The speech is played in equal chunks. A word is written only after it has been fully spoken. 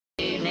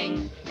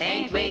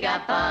ain't we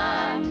got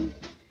fun?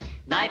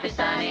 Life is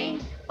sunny,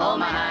 oh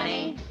my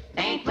honey,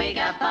 ain't we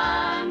got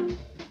fun?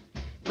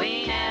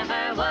 We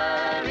never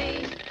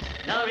worry,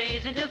 no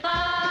reason to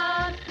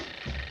fuss.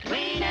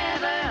 We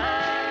never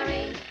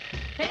hurry,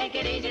 take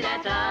it easy,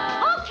 that's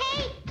all.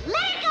 Okay,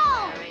 let it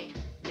go!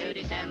 To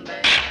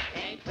December,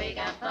 ain't we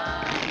got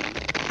fun?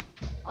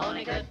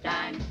 Only good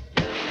times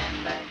to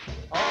remember,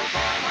 oh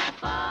boy, what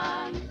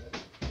fun.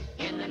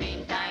 In the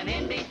meantime,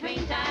 in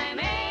between time,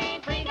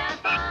 ain't we got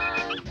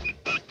fun?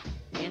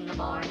 In the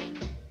morning,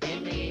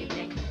 in the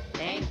evening,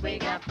 ain't we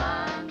got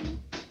fun?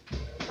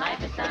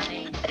 Life is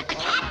sunny, oh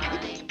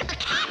honey.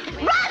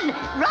 Run!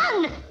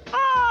 Run!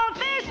 Oh,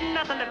 there's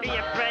nothing to be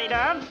afraid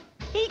of.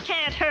 He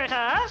can't hurt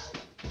us.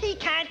 He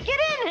can't get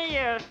in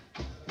here.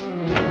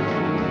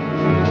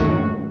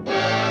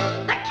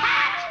 The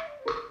cat!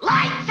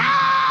 Lights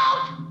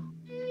out!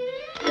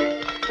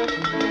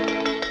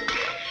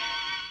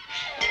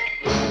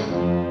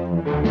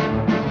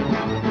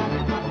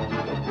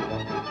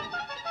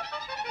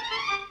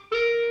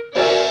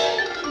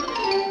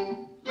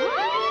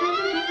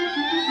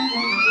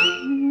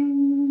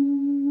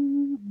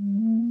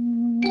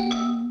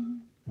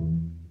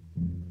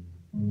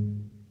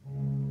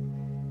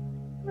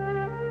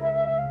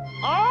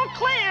 All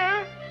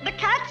clear. The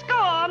cat's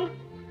gone.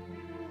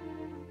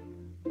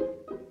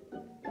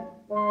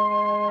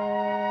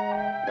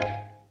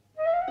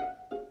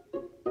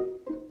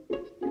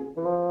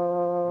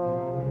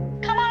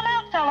 Come on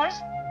out, fellas.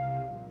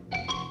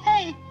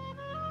 Hey,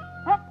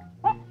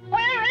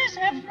 where is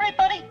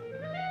everybody?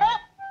 Huh?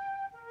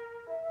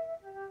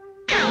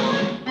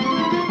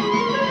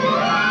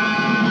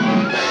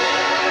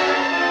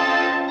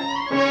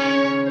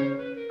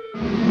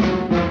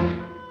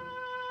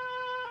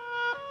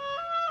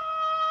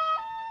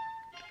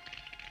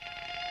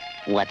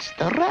 What's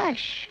the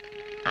rush?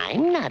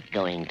 I'm not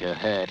going to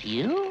hurt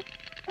you.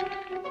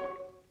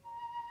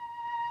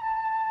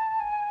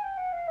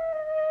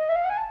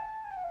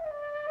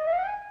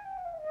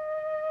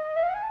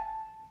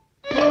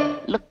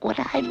 Look what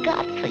I've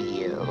got for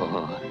you.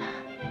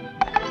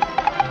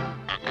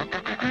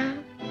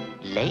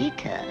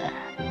 Later.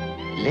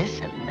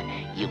 Listen,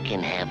 you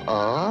can have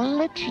all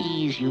the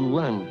cheese you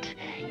want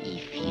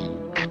if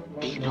you cut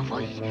it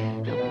away.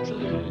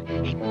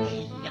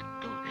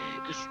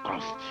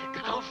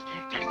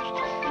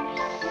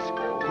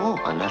 Oh,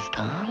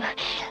 understand?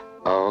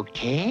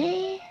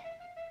 Okay.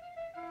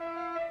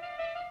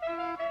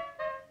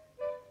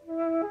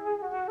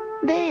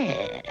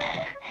 There.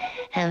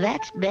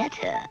 That's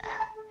better.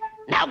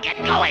 Now get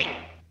going.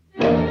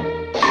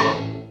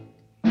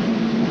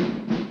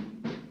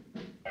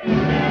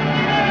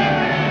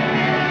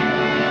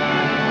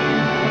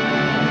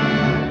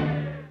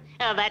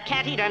 That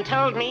catty done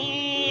told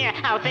me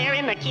out there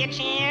in the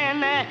kitchen.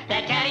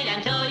 That catty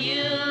done told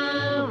you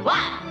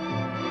what?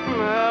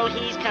 Oh,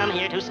 he's come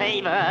here to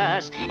save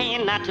us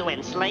and not to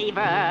enslave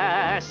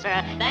us.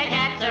 That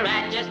cat's a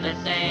rat just the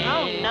same.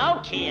 Oh,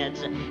 no,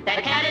 kids.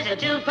 That cat is a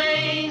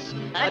two-faced,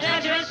 a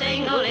treacherous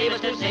thing who'll leave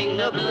us to sing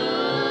the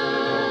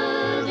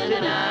blues in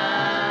the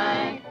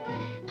night.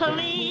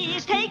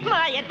 Please take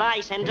my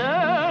advice and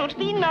don't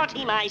be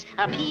naughty mice.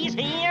 Appease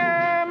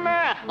him.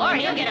 Or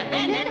he'll get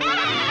offended.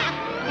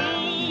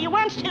 He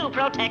wants to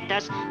protect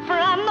us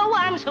from the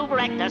ones who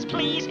wrecked us.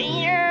 Please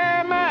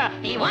hear him.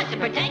 He wants to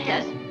protect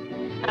us.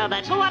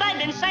 That's what I've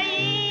been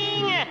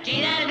saying.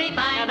 Gee, that'll be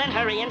fine. Then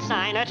hurry and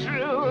sign a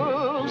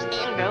truce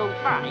and go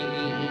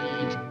fight.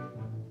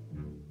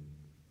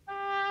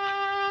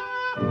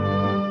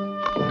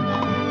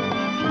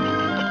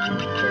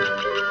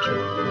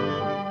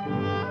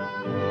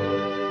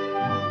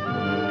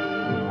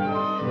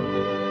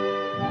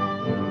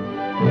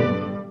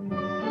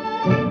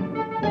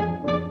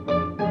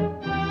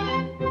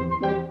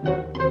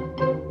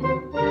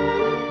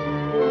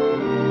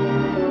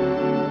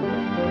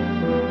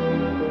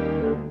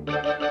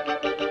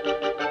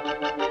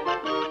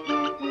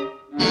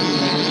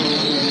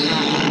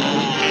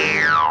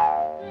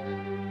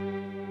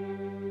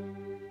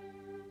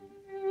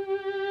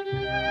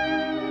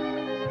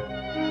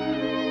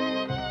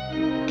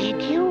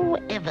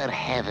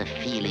 Have a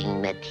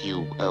feeling that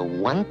you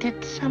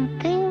wanted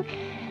something,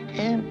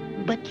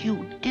 but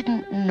you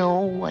didn't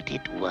know what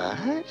it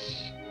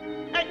was?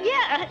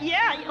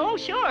 Yeah, oh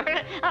sure.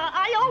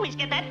 I always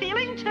get that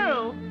feeling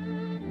too.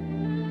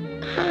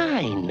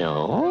 I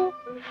know.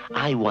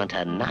 I want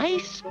a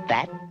nice,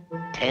 fat,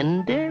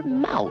 tender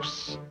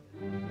mouse.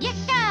 Yes,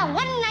 sir,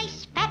 one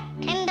nice, fat,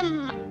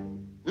 tender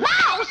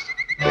mouse!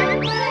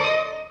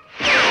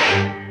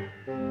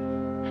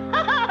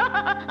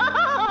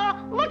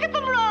 Look at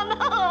them run!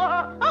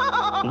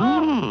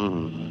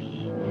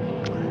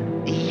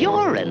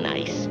 You're a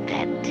nice,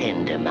 fat,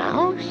 tender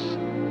mouse.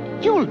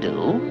 You'll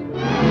do.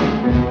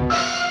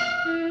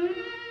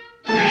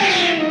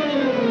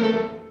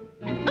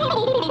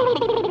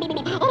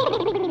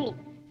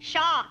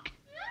 Shark!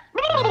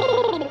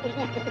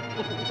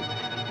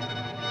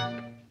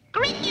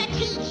 Grit your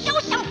teeth, show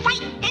some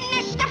fight, and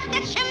the stuff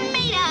that you're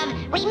made of.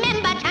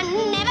 Remember to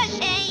never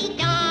say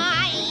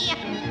die.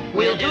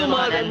 We'll do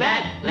more than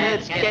that.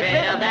 Let's get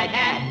rid of that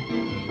cat.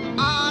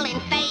 All in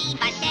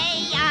favor,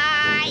 say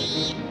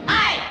aye.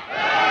 Aye!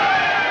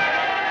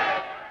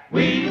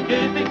 We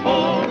did it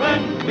before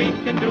and we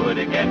can do it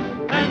again,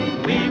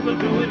 and we will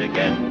do it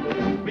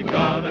again. We've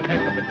got a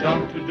heck of a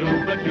job to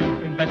do, but you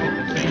can bet it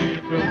to see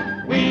it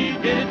through. We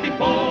did it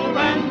before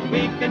and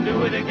we can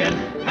do it again,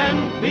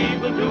 and we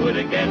will do it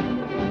again.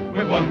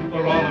 We're one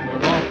for all and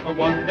we're all for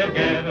one. They'll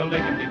get a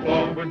licking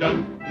before we're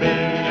done.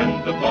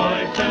 Millions of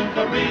voices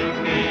are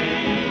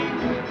ringing,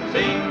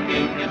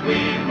 singing as we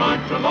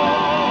march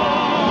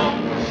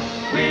along.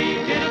 We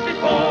did it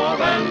before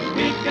and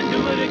we can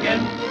do it again,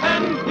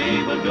 and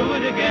we will do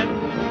it again.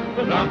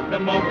 We'll knock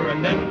them over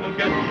and then we'll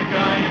get the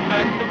giant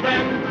back to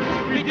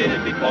friend. We did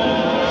it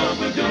before,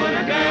 we'll do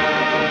it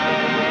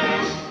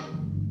again.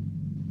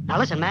 Now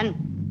listen,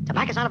 men. To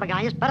back us out of a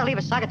guy, you better leave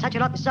a socket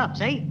touching off the sub,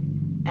 see?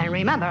 And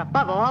remember,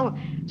 above all,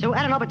 to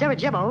Edenobadira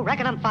Jibbo,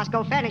 Reckonum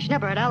Fosco, Fanny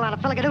Schnipper, and El on a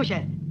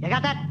Filigadusha. You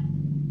got that?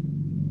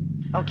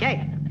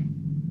 Okay.